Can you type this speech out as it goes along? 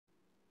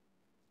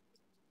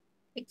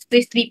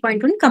Exercise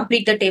 3.1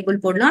 complete the table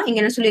போடலாம். இங்க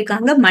என்ன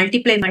சொல்லிருக்காங்க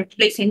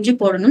multiply செஞ்சு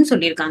போடணும்னு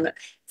சொல்லிருக்காங்க.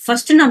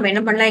 ஃபர்ஸ்ட் நம்ம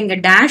என்ன பண்ணலாம், இங்க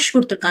டேஷ்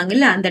கொடுத்திருக்காங்க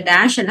இல்ல, அந்த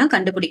டேஷ் எல்லாம்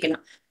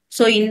கண்டுபிடிக்கலாம்.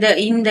 சோ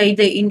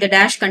இந்த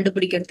டேஷ்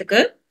கண்டுபிடிக்கிறதுக்கு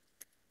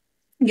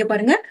இங்க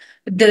பாருங்க,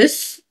 this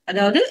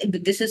அதாவது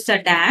this is a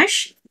dash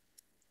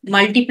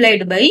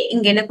multiplied by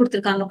இங்க என்ன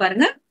கொடுத்திருக்காங்க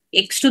பாருங்க,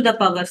 x to the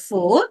power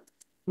 4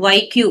 y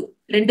cube.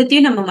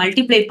 ரெண்டுத்தையும் நம்ம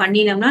மல்டிப்ளை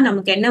பண்ணினோம்னா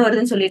நமக்கு என்ன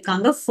வருதுன்னு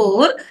சொல்லியிருக்காங்க,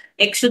 4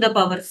 x to the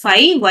power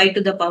 5 y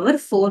to the power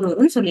 4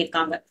 வரும்னு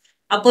சொல்லியிருக்காங்க.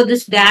 அப்போ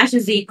this dash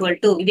is equal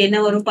to இது என்ன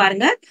வரும்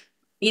பாருங்க,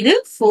 இது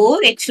 4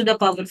 x to the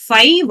power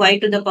 5 y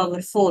to the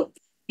power 4.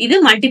 இது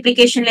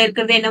மல்டிபிளிகேஷன்ல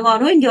இருக்கிறது என்ன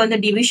வரும், இங்க வந்து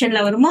டிவிஷன்ல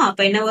வருமா, அப்ப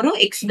என்ன வரும்,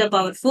 x to the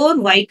power 4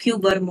 y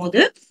cube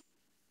வரும்போது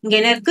இங்க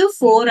என்ன இருக்கு,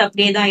 4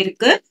 அப்படியே தான்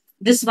இருக்கு.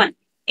 this one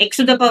x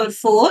to the power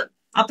 4,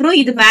 அப்புறம்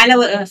இது மேல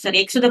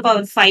x to the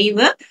power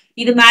 5,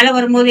 இது மேல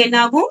வரும்போது என்ன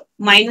ஆகும்,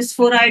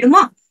 -4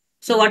 ஆயிடுமா.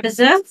 So what is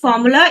the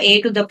formula, a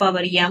to the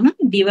power m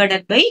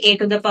divided by a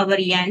to the power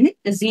n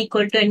is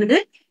equal to என்னது,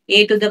 a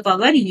to the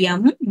power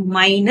m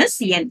minus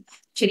n.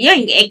 சரியா,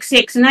 இங்க x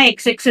னா x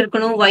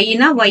இருக்கணும், y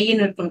னா y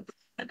ன்னு இருக்கணும்.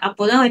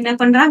 அப்போதான் என்ன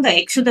பண்றாங்க,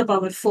 x to the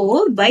power 4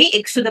 by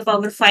x to the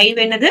power 5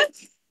 என்னது,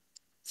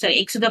 sorry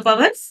x to the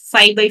power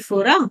 5 by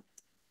 4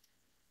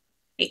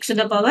 x to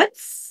the power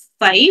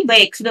 5 by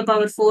x to the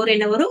power 4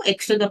 என்ன வரும், x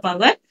to the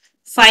power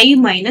 5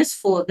 minus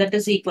 4 that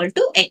is equal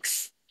to x.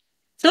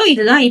 So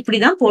இதுதான்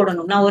இப்படிதான்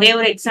போடணும். நான் ஒரே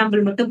ஒரு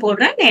example மட்டும்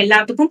போடுறேன், நான்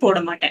எல்லாத்துக்கும் போட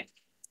மாட்டேன்.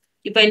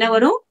 இப்போ என்ன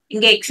வரும்,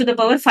 இங்க x to the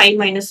power 5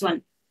 minus 1.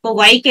 இப்போ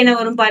y க்கு என்ன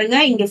வரும் பாருங்க,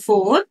 இங்க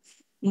 4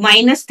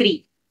 minus 3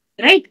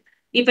 ரைட்.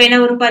 இப்போ என்ன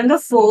வரும் பாருங்க,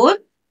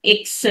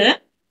 4x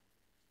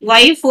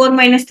y 4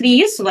 minus 3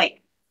 is y.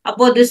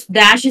 அப்போ this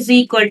dash is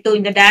equal to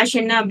இந்த dash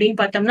என்ன அப்படின்னு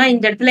பார்த்தோம்னா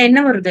இந்த இடத்துல என்ன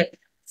வருது,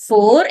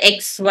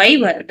 4xy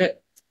வருது.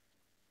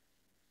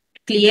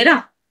 கிளியரா.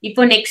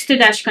 இப்போ நெக்ஸ்ட்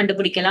டேஷ்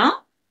கண்டுபிடிக்கலாம்.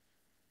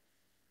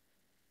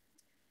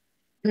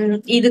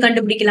 இது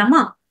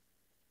கண்டுபிடிக்கலாமா?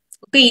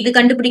 ஓகே, இது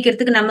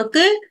கண்டுபிடிக்கிறதுக்கு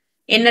நமக்கு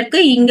என்ன இருக்கு,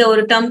 இங்க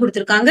ஒரு டேர்ம்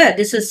கொடுத்திருக்காங்க,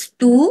 this is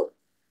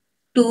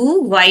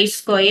 2y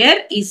square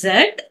z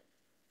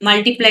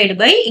multiplied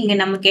by இங்க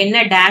நமக்கு என்ன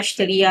டேஷ்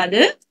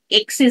தெரியாது,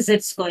 xz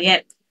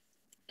square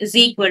is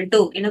equal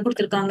to என்ன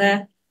கொடுத்திருக்காங்க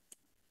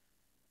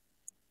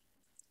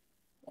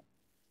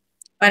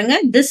பாருங்க,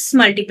 this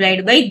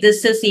multiplied by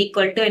this is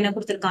equal to என்ன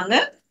கொடுத்திருக்காங்க,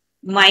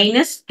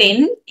 minus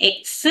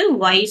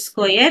 10xy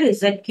square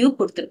z cube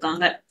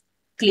கொடுத்திருக்காங்க.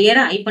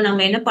 கிளியரா. இப்ப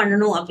நம்ம என்ன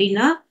பண்ணணும்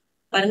அப்படின்னா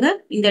பாருங்க,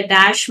 இந்த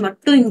டேஷ்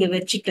மட்டும் இங்க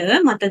வச்சுட்டு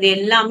மத்தது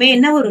எல்லாமே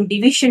என்ன வரும்,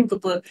 டிவிஷனுக்கு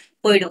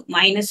போயிடும்.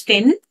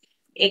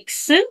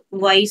 -10xy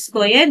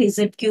square z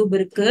cube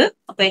இருக்கு,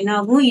 அப்ப என்ன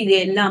ஆகும், இது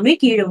எல்லாமே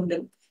கீழே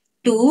வந்துடும்.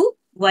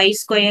 2y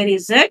square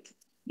z,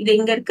 இது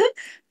இங்க இருக்கு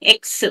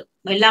x,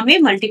 எல்லாமே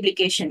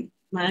multiplication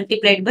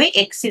multiplied by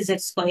xz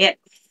square.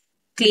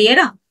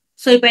 கிளியரா.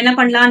 சோ இப்போ என்ன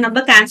பண்ணலாம், நம்ம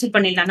கேன்சல்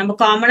பண்ணிடலாம். நம்ம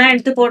காமனா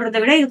எடுத்து போடுறதை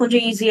விட இது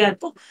கொஞ்சம் ஈஸியா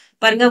இருக்கும்.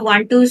 பாருங்க,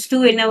 1 2 2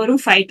 என்ன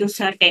வரும், 5 2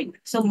 10.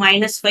 சோ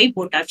 -5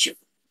 போட்டாச்சு.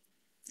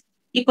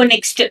 இப்போ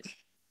நெக்ஸ்ட்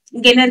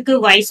இங்க என்ன இருக்கு,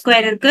 y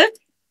ஸ்கொயர் இருக்கு,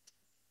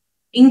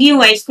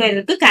 இங்கேயும் y ஸ்கொயர்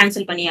இருக்கு,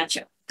 கேன்சல்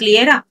பண்ணியாச்சு.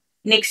 கிளியரா.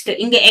 நெக்ஸ்ட்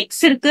இங்க x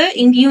இருக்கு,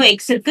 இங்கேயும் x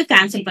இருக்கு,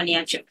 கேன்சல்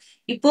பண்ணியாச்சு.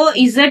 இப்போ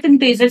z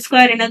into z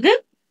ஸ்கொயர் என்னது,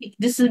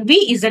 this will be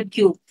z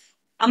cube.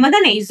 ஆமா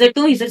தானே, z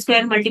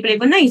ஸ்கொயர் மல்டிப்ளை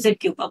பண்ணா z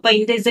கியூப். அப்ப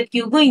இந்த z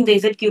கியூபும் இந்த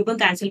z கியூபும்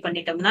கேன்சல்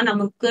பண்ணிட்டோம்னா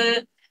நமக்கு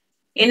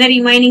என்ன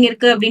ரிமைனிங்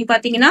இருக்கு அப்படின்னு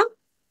பாத்தீங்கன்னா,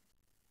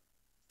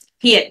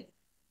 ஹியர்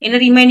என்ன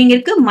ரிமைனிங்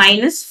இருக்கு,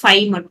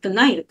 -5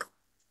 மட்டும்தான் இருக்கு.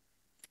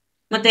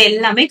 மத்த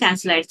எல்லாமே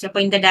கேன்சல் ஆயிடுச்சு. அப்ப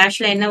இந்த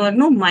டேஷ்ல என்ன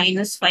வரணும்,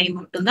 -5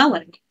 மட்டும்தான்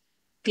வரணும்.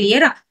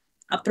 கிளியரா.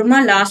 அப்புறமா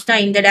லாஸ்டா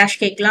இந்த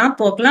டேஷ் கேட்கலாம்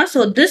போகலாம். So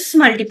this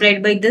multiplied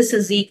by this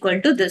is equal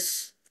to this.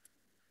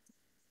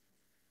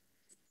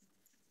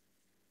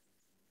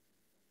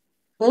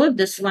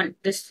 this one,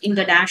 this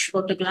இந்த dash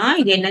போட்டுக்கலாம்,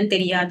 இது என்னன்னு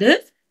தெரியாது.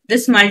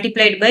 this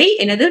multiplied by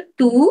என்னது,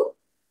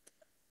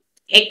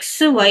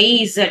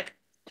 2xyz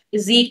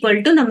is equal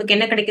to நமக்கு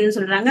என்ன கிடைக்குதுன்னு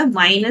சொல்றாங்க,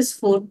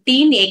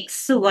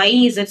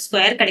 -14xyz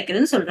square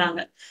கிடைக்குதுன்னு சொல்றாங்க.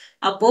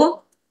 அப்போ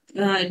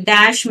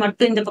டேஷ்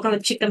மட்டும் இந்த பக்கம்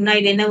வச்சுட்டோம்னா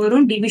இது என்ன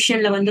வரும்,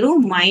 டிவிஷன்ல வந்துரும்,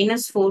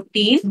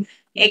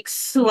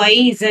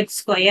 -14xyz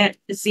square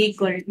is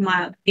equal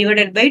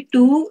divided by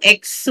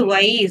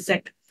 2xyz.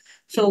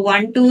 so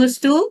 1 2 is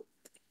 2,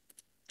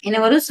 என்ன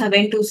வரும்,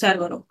 7 2s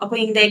வரும். அப்போ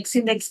இந்த x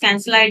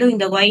கேன்சல் ஆயிடும்,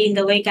 இந்த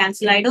y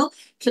கேன்சல் ஆயிடும்.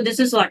 so this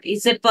is what,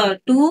 z power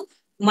 2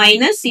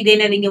 minus இது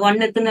என்னது, இங்க 1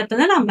 இருக்குன்னு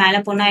அர்த்தம் தான், நான் மேல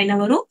போனா என்ன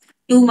வரும்,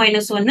 2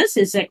 minus 1 is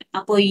z.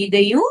 அப்போ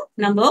இதையும்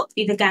நம்ம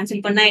இதை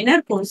கேன்சல் பண்ணா என்ன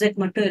இருக்கும், z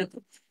மட்டும்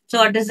இருக்கும். so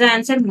what is the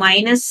answer,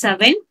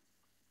 -7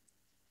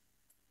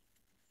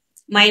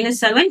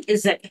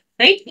 is z,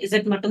 right? z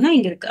மட்டும் தான்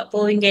இங்க இருக்கு. அப்போ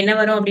இங்க என்ன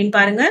வரும் அப்படின்னு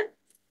பாருங்க,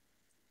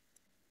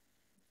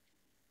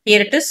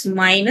 here it is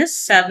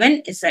 -7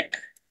 z.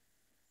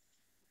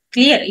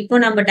 Clear. இப்போ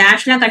நம்ம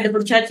டேஷ்லாம்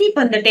கண்டுபிடிச்சாச்சு.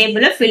 இப்போ இந்த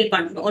டேபிள ஃபில்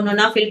பண்ணணும்.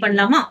 ஒன்னொன்னா ஃபில்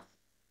பண்ணலாமா?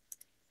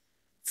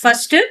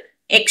 First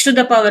x to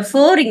the power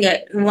 4, இங்க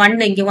 1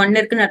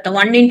 இருக்குன்னு அர்த்தம்.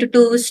 1 into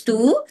 2 is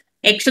 2,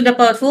 x to the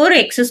power 4,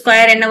 x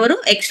square என்ன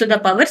வரும், x to the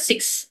power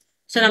 6.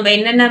 So நம்ம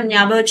என்னென்ன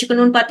ஞாபகம்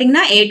வச்சுக்கணும்னு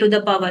பாத்தீங்கன்னா, a to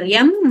the power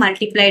m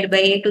multiplied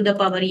by a to the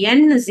power n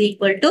is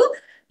equal to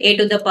a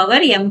to the power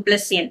m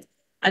plus n.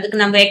 அதுக்கு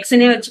நம்ம x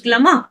னே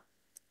வச்சுக்கலாமா?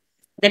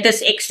 That is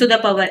x to the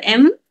power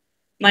m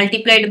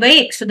multiplied by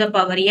x to the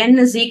power n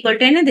is equal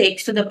to என்னது x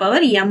to the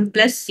power m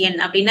plus n.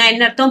 அப்படின்னா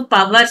என்ன அர்த்தம்?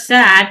 பவர்ஸ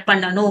add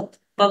பண்ணணும்.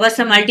 பவர்ஸ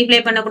multiply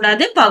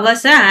பண்ணக்கூடாது,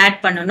 பவர்ஸ ஆட்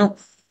பண்ணணும்.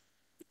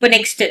 இப்போ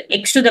next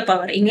x to the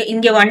power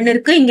இங்க 1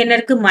 இருக்கு, இங்க என்ன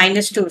இருக்கு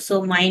 -2. So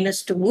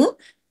 -2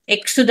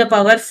 x to the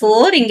power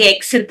 4, இங்க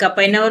x இருக்கு, அப்ப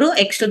என்ன வரும்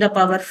x to the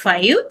power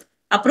 5,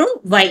 அப்புறம்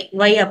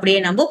y அப்படியே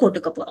நம்ம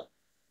போட்டுக்க போறோம்.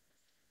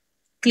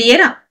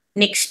 கிளியரா?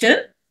 Next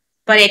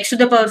for x to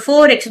the power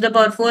 4, x to the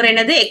power 4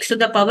 என்னது x to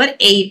the power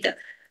 8.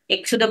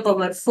 x to the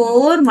power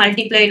 4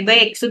 multiplied by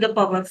x to the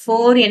power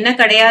 4 என்ன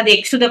கிடையாது,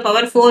 x to the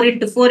power 4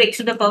 into 4 x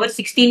to the power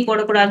 16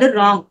 போடக்கூடாது,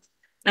 wrong.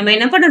 நம்ம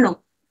என்ன பண்ணணும்?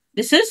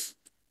 This is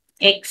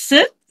x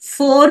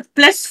 4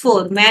 plus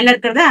 4 மேல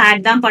இருக்கிறத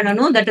add தான்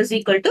பண்ணணும், that is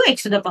equal to x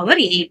to the power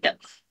 8.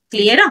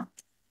 கிளியரா?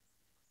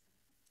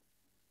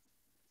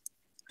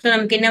 ஸோ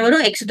நமக்கு என்ன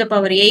வரும் x to the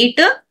power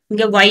 8,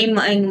 இங்க y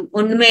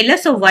ஒண்ணுமே இல்லை,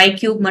 ஸோ y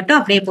cube மட்டும்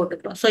அப்படியே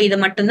போட்டுக்கிறோம். ஸோ இதை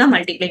மட்டும் தான்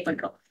மல்டிப்ளை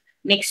பண்றோம்.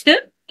 Next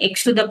x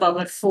to the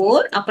power 4,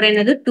 அப்புறம்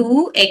என்னது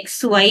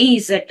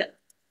 2xyz.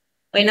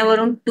 என்ன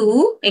வரும் 2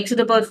 x to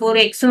the power 4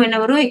 x என்ன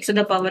வரும் x to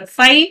the power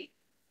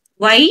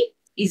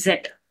 5yz.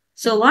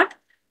 So what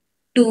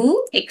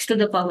 2x to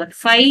the power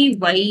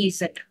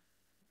 5yz.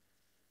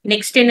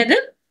 Next என்னது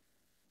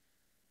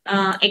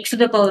x to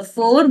the power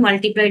 4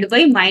 multiplied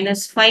by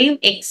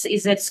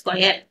 -5xz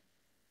square.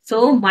 So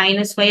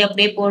 -5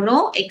 அப்படியே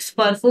போடுறோம், x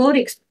power 4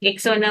 x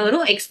என்ன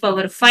வரும் x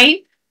power 5,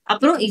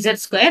 அப்புறம் z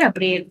square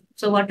அப்படியே இருக்கும்.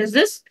 So what is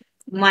this?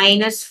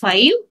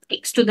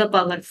 -5x to the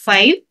power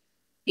 5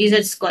 z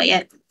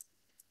square.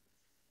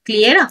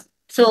 கிளியரா?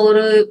 So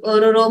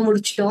ஒரு ரோ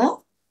முடிச்சிட்டோம்.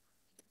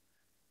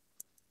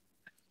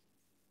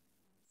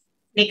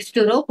 நெக்ஸ்ட்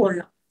ரோ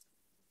போடலாம்.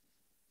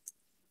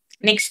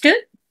 Next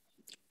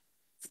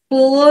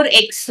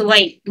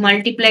 4xy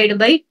multiplied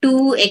by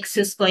 2x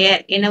square.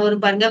 என்ன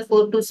வரும் பாருங்க,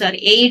 4 2s are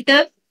 8,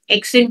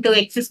 x into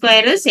x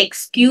square is x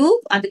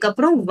cube,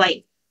 அதுக்கப்புறம் y.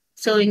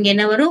 So இங்க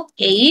என்ன வரும்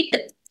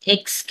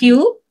 8x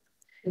cube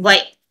y.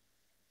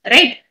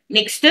 Right?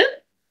 Next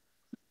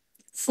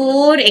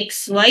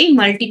 4xy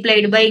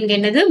multiplied by இங்க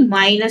என்னது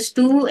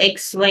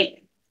 -2xy.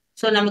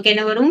 So நமக்கு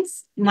என்ன வரும்,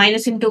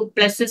 minus into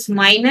plus is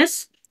minus,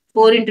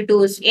 4 into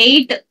 2 is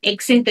 8, x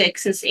into x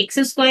is x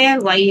square,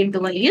 y into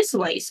y is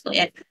y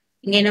square.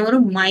 இங்க என்ன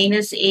வரும்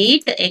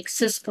 -8x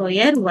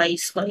square y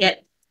square.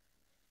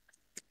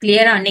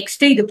 கிளியரா?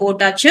 Next இது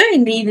போட்டாச்சு,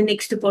 இது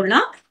நெக்ஸ்ட்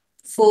போடலாம்.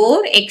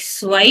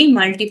 4xy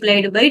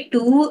multiplied by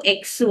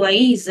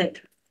 2xyz.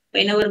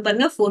 என்ன வரும்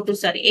பாருங்க, 4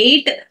 2s are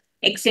 8,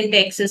 x into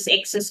x is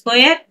x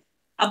square,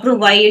 அப்புறம்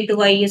y into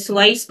y is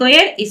y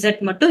square, z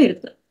மட்டும்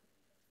இருக்கு.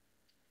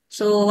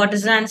 So what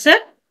is the answer?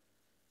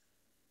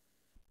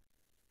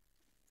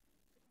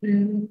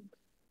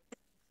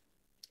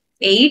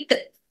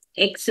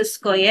 8x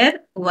square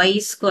y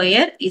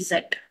square z.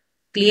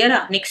 Clear?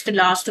 Next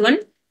last one,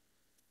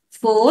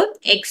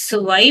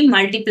 4xy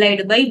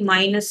multiplied by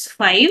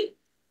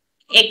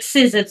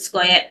 -5xz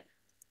square.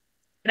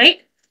 Right?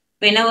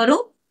 Whenever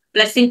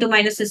plus into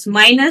minus is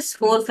minus,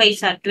 4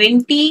 5s are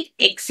 20,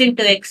 x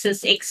into x is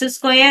x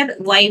square,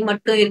 y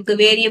மட்டும் இருக்கு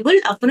variable,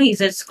 அப்புறம்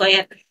z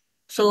square.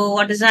 So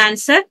what is the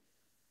answer?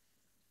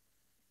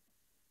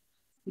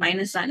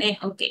 Minus Aney,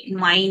 okay,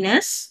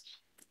 minus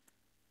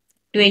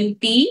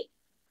 20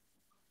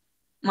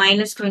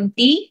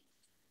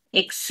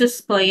 x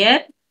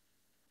square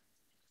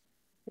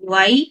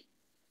y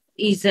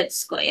z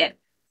square.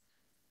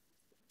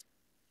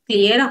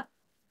 Clear?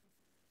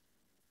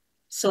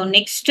 So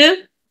next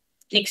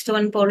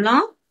one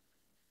போடலாம்.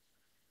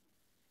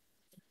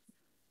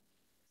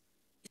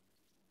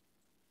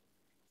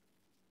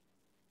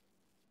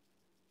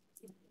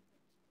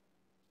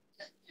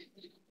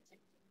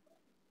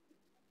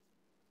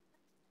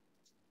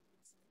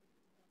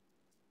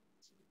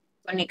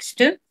 Next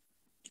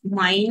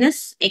minus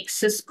x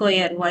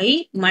square y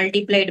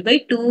multiplied by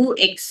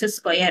 2x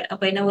square.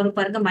 அப்ப என்ன வரும்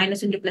பாருங்க,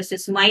 minus into plus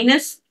is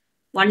minus,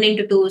 1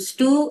 into 2 is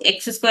 2, x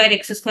square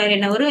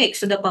என்ன வரும் x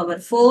to the power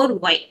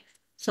 4y.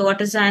 So what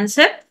is the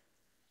answer?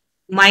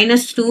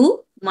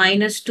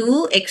 -2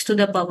 x to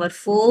the power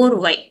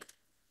 4y.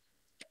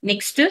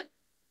 Next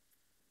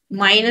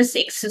minus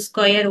x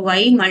square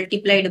y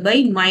multiplied by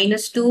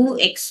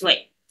 -2xy.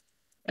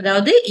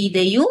 அதாவது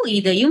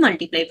இதையும்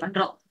multiply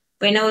பண்றோம்.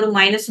 Whenever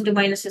minus into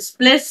minus is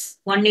plus,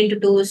 1 into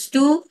 2 is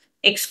 2,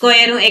 x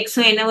square x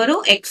என்ன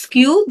வரும் x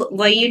cube,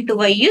 y into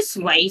y is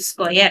y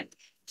square.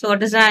 So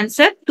what is the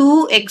answer?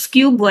 2x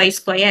cube y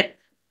square.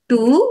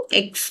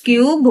 2x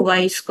cube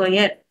y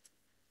square.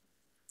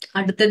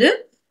 அடுத்தது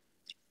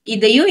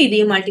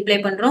இதையும் multiply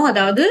பண்றோம்,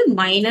 அதாவது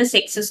minus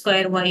x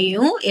square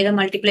y-யும் எதை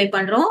multiply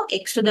பண்றோம்,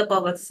 x to the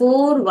power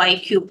 4y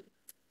cube.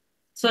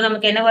 So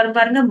நமக்கு என்ன வரும்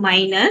பாருங்க,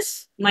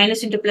 minus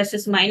into plus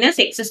is minus,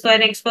 x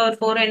square x power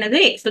 4 என்னது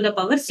x to the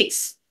power 6.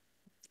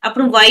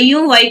 அப்புறம்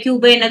y-யும் y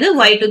cube என்னது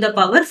y to the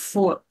power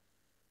 4.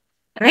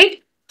 Right?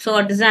 So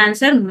what is the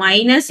answer?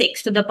 Minus x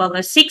to the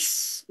power 6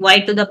 y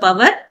to the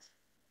power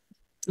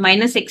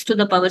minus x to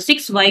the power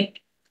 6 y.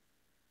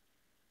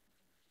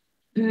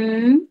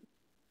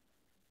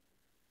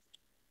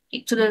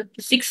 x to the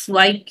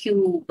 6y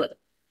cube.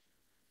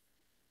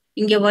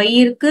 இங்க y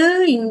இருக்கு,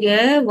 இங்க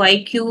y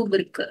cube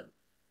இருக்கு.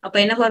 அப்ப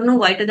என்ன வரணும்?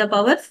 y to the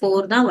power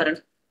 4 தான்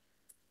வரணும்.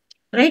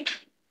 Right?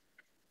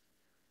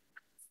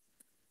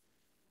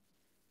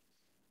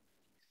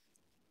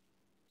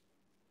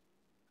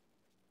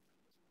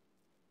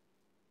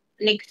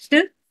 Next,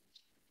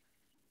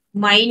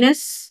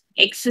 minus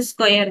x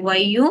square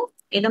y யும்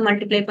எதை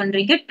மல்டிப்ளை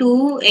பண்றீங்க?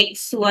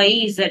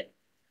 2xyz.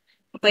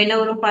 அப்ப என்ன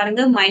வரும்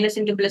பாருங்க, minus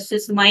into plus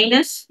is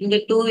minus, இங்க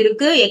 2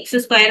 இருக்கு, எக்ஸ்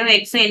ஸ்கொயரும்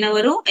எக்ஸ் என்ன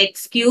வரும்?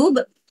 X cube,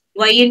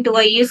 y into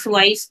y is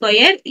y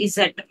square z.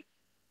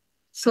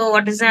 So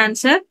what is the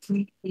answer?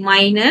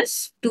 Minus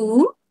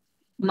 2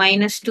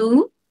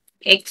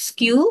 x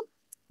cube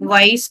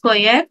y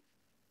square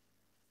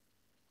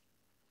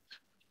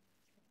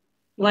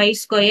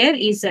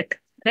z.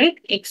 Right?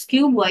 X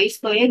cube y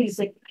square z.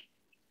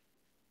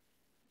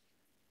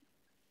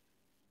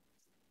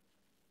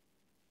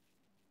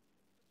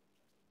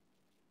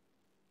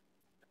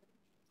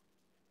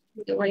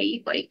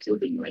 y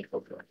cube in y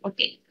cube.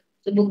 Okay.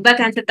 So book back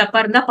answer தப்பா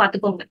இருந்தா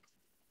பாத்துக்கோங்க.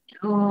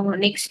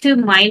 Next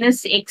minus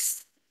x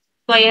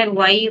square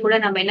y கூட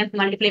நம்ம என்ன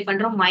multiply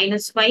பண்றோம்?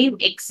 minus 5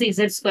 x z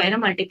square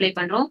multiply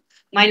பண்றோம்.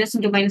 minus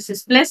into minus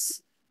is plus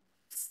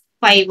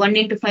 5. 1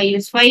 into 5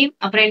 is 5.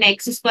 அப்புறம் என்ன x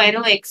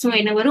ஸ்கொயரும் x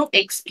என்ன வரும்?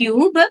 x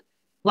cube,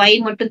 y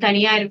மட்டும்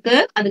தனியா இருக்கு,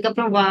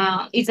 அதுக்கப்புறம்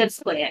z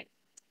square.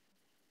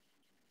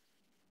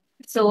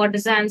 So what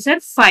is the answer?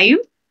 5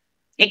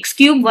 x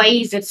cube y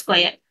z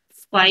square.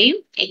 5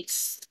 x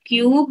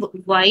cube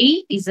y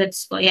z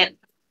square.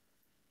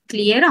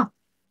 Clear?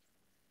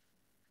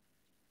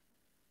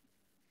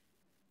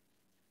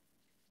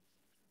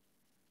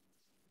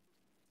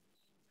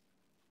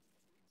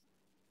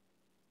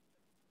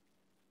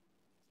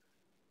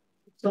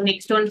 So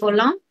next one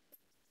போலாம்.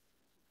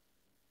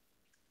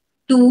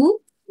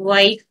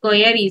 2y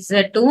square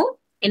z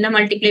என்ன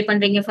மல்டிப்ளை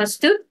பண்றீங்க?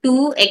 ஃபர்ஸ்ட்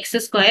 2x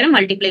ஸ்கொயர்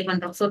மல்டிப்ளை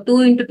பண்றோம். So 2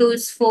 into 2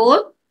 is 4,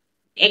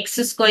 x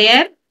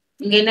square,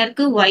 இங்க என்ன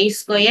இருக்கு? y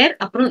square,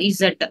 அப்புறம்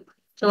z.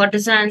 So what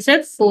is the answer?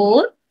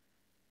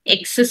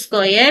 4x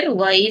square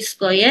y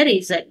square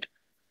z.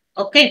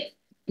 Okay.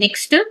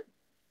 Next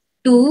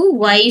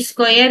 2y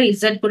square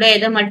z கூட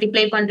எதை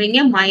multiply பண்றீங்க?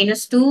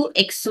 minus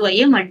 2xy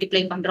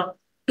மல்டிப்ளை பண்றோம்.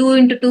 2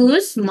 into 2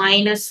 is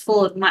minus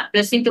 4.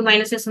 Plus into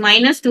minus is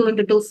minus. 2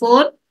 into 2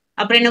 4.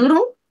 அப்புறம் என்ன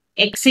வரும்?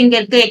 x இங்க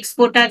இருக்கு, x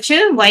போட்டாச்சு,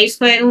 y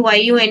ஸ்கொயரும் y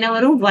யும் என்ன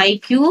வரும்? y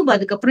cube,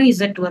 அதுக்கப்புறம்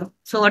z வரும்.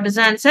 So what is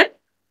the answer?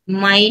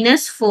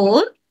 minus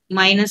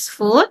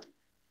 4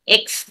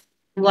 x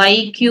y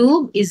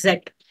cube z.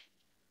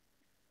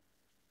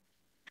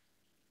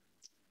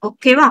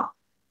 ஓகேவா?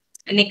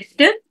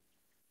 நெக்ஸ்ட்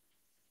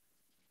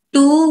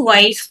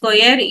 2y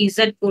square z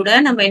கூட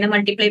நம்ம என்ன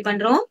மல்டிப்ளை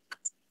பண்றோம்?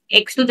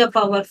 x to the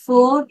power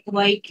 4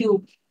 y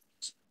cube.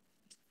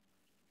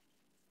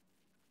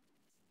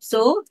 So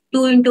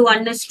 2 into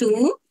 1 is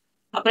 2.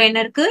 அப்புறம் என்ன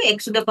இருக்கு? x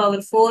to the power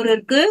 4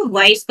 இருக்கு,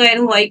 y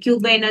ஸ்கொயரும் y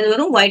cube என்னது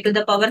வரும்? y to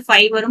the power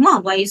 5 வருமா?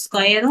 y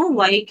ஸ்கொயரும்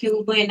y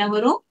cube என்ன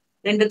வரும்?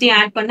 ரெண்டுத்தையும்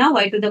ஆட் பண்ணா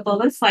y to the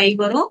power 5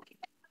 வரும்.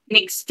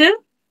 Next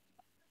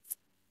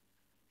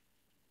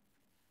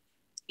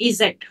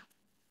z.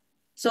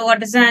 So what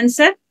is the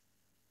answer?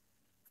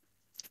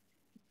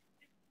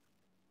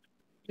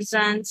 Is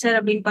the answer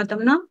அப்படின்னு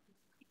பார்த்தோம்னா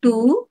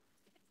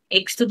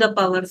 2x to the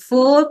power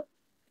 4,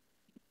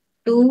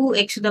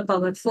 2x to the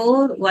power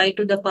 4, y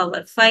to the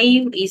power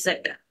 5 z.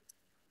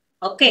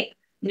 Okay.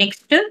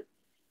 Next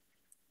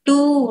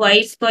 2y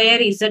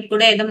square z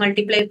கூட எதை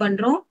multiply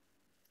பண்றோம்?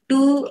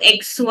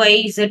 2xy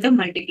z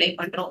multiply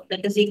பண்றோம்.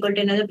 That is equal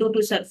to another 2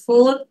 2 are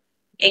 4.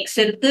 x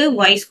இருக்கு,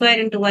 y square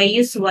into y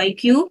is y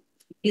cube,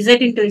 z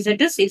into z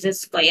is z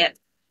square.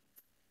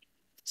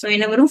 So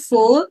என்ன வரும்?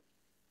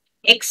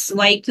 4x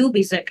y cube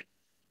z.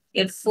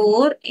 Here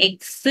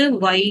 4x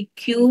y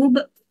cube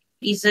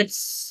z,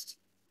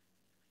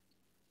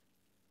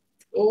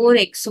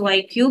 4x y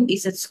cube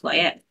z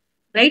square.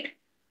 Right?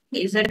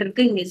 z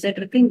இருக்கு, இங்க z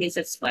இருக்கு, இங்க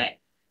z square.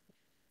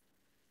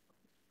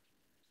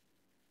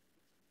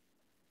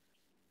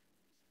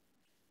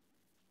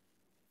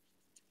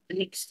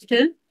 Next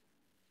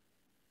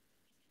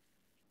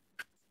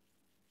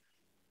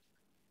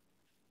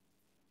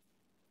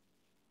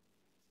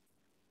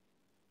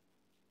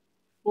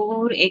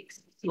 4x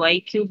y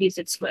cube z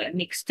square.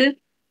 Next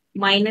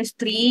minus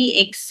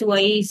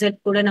 3xyz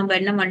கூட நம்ம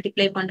என்ன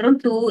multiply பண்றோம்?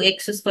 2x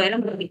square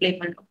மல்டிப்ளை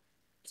பண்றோம்.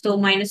 So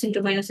minus into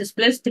minus is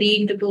plus, 3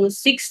 into 2 is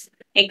 6,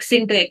 x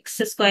into x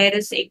square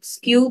is x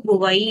cube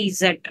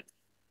yz.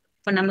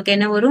 இப்போ நமக்கு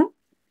என்ன வரும்?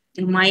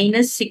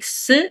 minus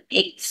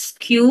 6x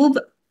cube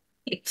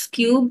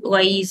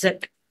yz.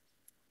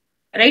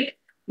 Right?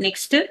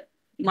 Next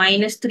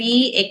minus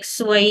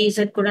 3xyz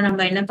கூட நம்ம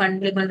என்ன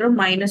மல்டிப்ளை பண்றோம்?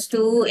 minus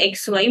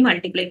 2xy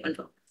மல்டிப்ளை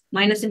பண்றோம்.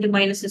 Minus into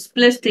minus is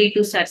plus, 3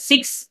 2s are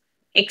 6,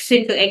 x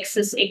into x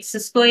is x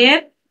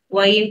square,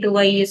 y into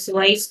y is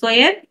y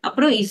square,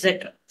 அப்புறம் z.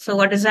 So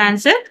what is the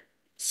answer?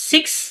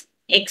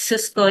 6x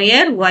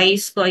square y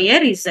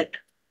square z.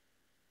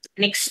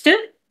 Next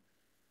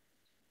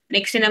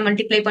next என்ன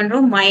multiply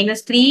பண்றோம்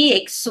minus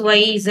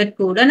 3xyz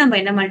கூட நம்ம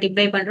என்ன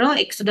multiply பண்றோம்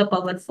x to the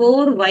power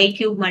 4 y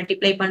cube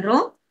multiply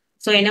பண்றோம்.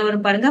 So என்ன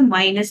வரும் பாருங்க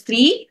minus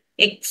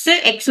 3x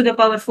x to the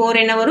power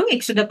 4 என்ன வரும்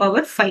x to the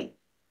power 5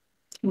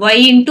 y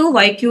into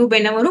y cube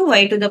என்ன வரும்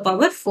y to the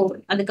power 4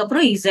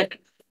 அதுக்கப்புறம் z.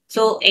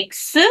 So x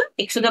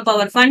to the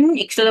power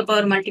 1 x to the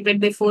power multiplied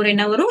by 4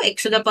 என்ன வரும் x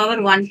to the power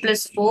 1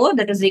 plus 4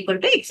 that is equal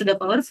to x to the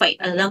power 5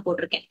 அதுதான்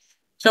போட்டிருக்கேன்.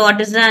 So what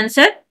is the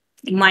answer?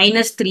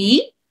 minus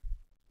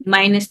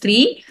 3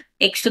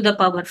 x to the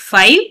power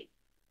 5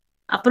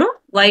 அப்புறம்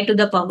y to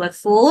the power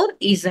 4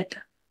 z.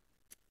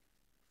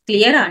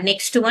 Clear?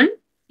 Next one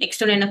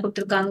என்ன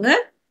கொடுத்திருக்காங்க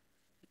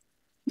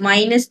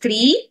minus 3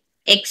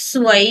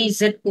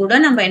 xyz கூட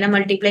நம்ம என்ன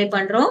multiply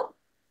பண்றோம்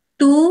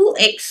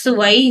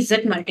 2xyz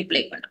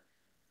multiply பண்றோம்.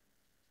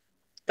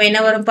 இப்போ என்ன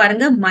வரும்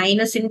பாருங்க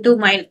minus into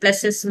plus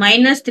is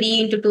minus 3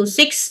 into 2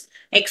 6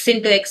 x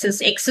into x is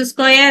x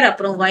square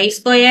அப்புறம் y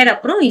square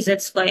அப்புறம் z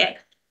square.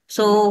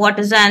 So what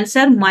is the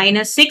answer?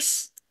 minus 6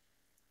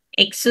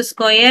 x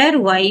square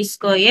y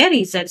square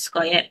z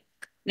square.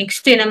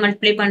 Next என்ன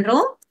multiply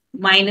பண்றோம்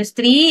minus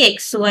 3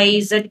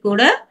 xyz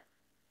கூட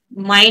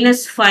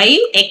minus 5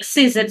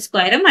 xz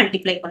square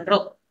multiply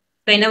பண்றோம்.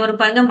 இப்போ என்ன வரும்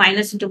பாருங்க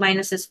minus into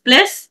minus is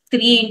plus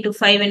 3 into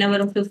 5 என்ன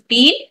வரும்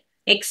 15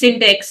 x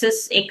into x is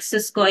x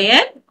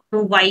square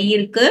அப்புறம் y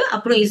இருக்கு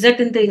அப்புறம் z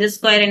into z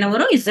square என்ன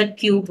வரும் z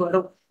cube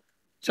வரும்.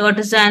 So what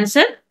is the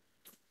answer?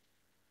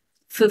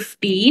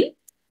 15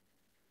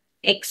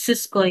 x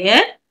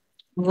square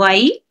y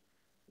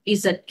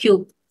z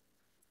cube.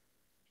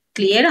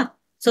 Clear?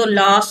 So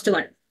last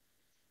one.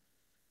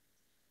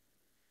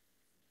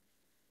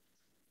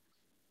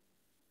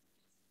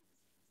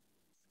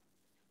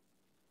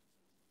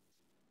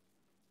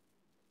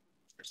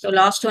 So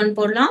last one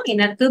போடலாம்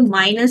என்ன இருக்கு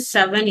minus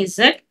 7z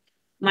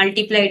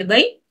multiplied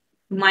by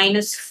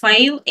minus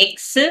 5x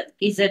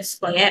z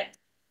square.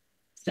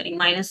 Sorry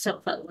minus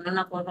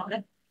 7 போடுறோம்ல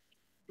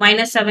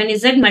minus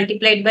 7z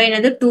multiplied by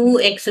another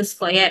 2x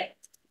square.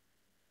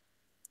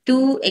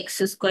 2x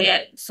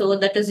square. So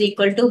that is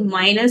equal to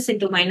minus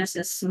into minus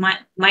is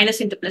minus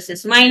into plus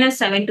is minus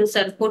 7 to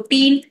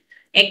 14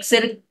 x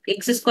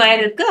square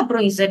இருக்கு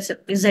அப்புறம் z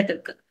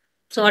இருக்கு.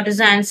 So what is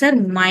the answer?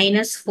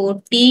 minus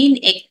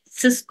 14x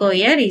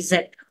square z.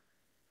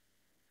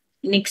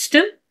 Next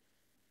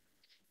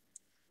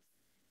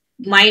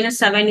minus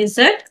 7z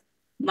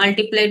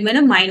multiplied by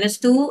minus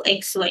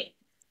 2xy.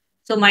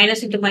 So minus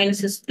into minus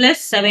is plus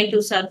 7 to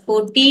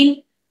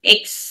 14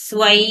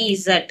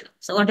 xyz.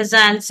 So what is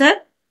the answer?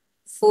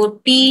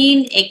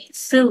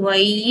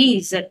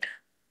 14xyz.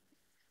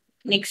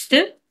 Next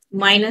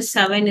minus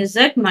 7z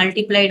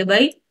multiplied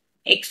by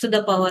x to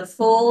the power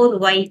 4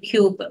 y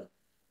cube.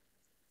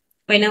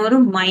 Whenever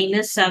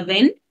minus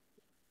 7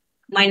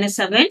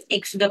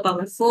 x to the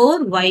power 4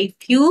 y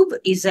cube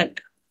z.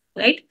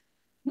 Right?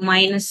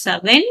 Minus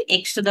 7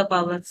 x to the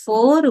power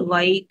 4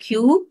 y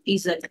cube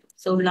z.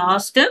 So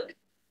last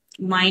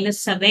minus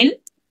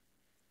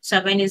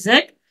 7z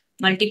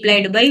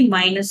multiplied by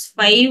minus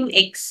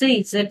 5x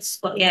z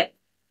square.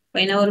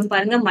 Whenever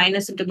பாருங்க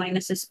minus into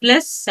minus is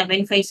plus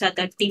 7 5s are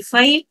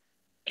 35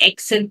 x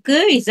இருக்கு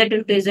z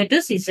into z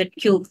is z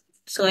cube.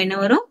 So என்ன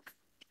வரும்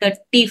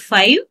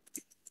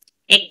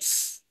 35x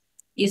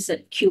z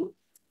cube.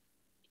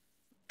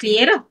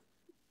 Clear?